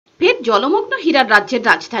জলমগ্ন হীরার রাজ্যের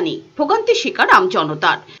রাজধানী, ভোগান্তির শিকার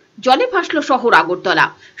আমজনতার। জলে ভাসল শহর আগরতলা।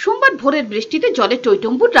 সোমবার ভোরের বৃষ্টিতে জলে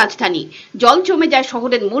টইটম্বুর রাজধানী। জল জমে যায়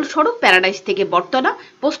শহরের মূল সড়ক প্যারাডাইস থেকে বটতলা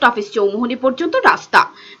পোস্ট অফিস চৌমুহনী পর্যন্ত রাস্তা।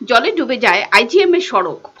 জলে ডুবে যায় আইজিএম এর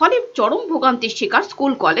সড়ক। ফলে চরম ভোগান্তির শিকার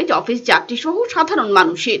স্কুল, কলেজ, অফিস যাত্রী সহ সাধারণ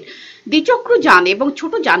মানুষের। দ্বিচক্র যান এবং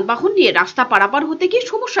ছোট যানবাহন নিয়ে রাস্তা পারাপার হতে গিয়ে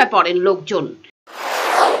সমস্যায় পড়েন লোকজন।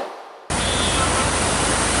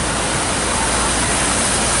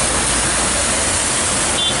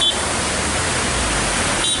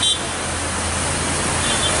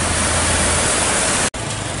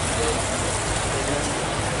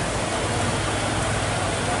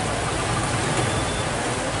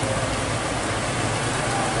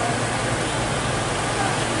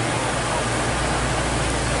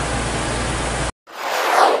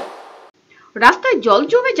 রাস্তায় জল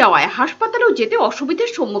জমে যাওয়ায় হাসপাতালেও যেতে অসুবিধার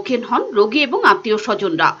সম্মুখীন হন রোগী এবং আত্মীয়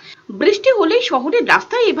স্বজনরা। বৃষ্টি হলেই শহরের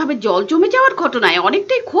রাস্তায় এভাবে জল জমে যাওয়ার ঘটনায়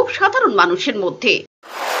অনেকটাই ক্ষোভ সাধারণ মানুষের মধ্যে।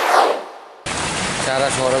 সারা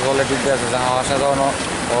শহরে গলে ডুবতে আছে, যাওয়া আসা যাওয়ানো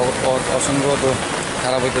অসংখ্য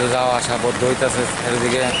খারাপ হইতেছে, যাওয়া আসা বদ্ধ হইতেছে,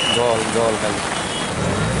 চারিদিকে জল জল খালি।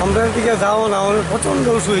 আমরা এদিকে যাও না, অনেক প্রচণ্ড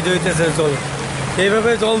অসুবিধা হইতেছে। জল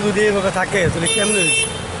এইভাবে জল যদি এইভাবে থাকে তাহলে কেমন?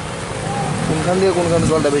 কোনখান দিয়ে কোনখানে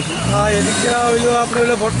জলটা বেশি? এদিকে হইলো আপনার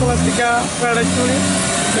হইলো বর্তমান থেকে প্যারাডাইস উনি,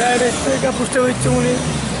 প্যারাডাইস থেকে পুষ্টে হচ্ছে উনি,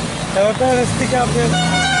 এবার প্যারাডাইস থেকে আপনার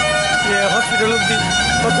হসপিটাল অব্দি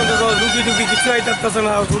প্রচণ্ড জল। রুগী কিছু আইতারতেছে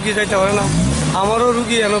না, রুগী যাইতে পারে না। আমারও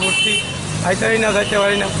রুগী এনে ভর্তি, আইতারি না, যাইতে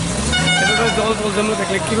পারি না। এভাবে জল জমে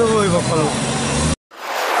থাকলে কীভাবে হইব ফল?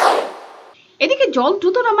 এদিকে জল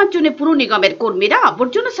দ্রুত নামার জন্য পুর নিগমের কর্মীরা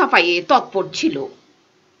আবর্জনা সাফাইয়ে তৎপর ছিল।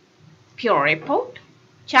 ব্যুরো রিপোর্ট,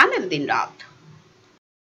 চ্যানেল দিনরাত।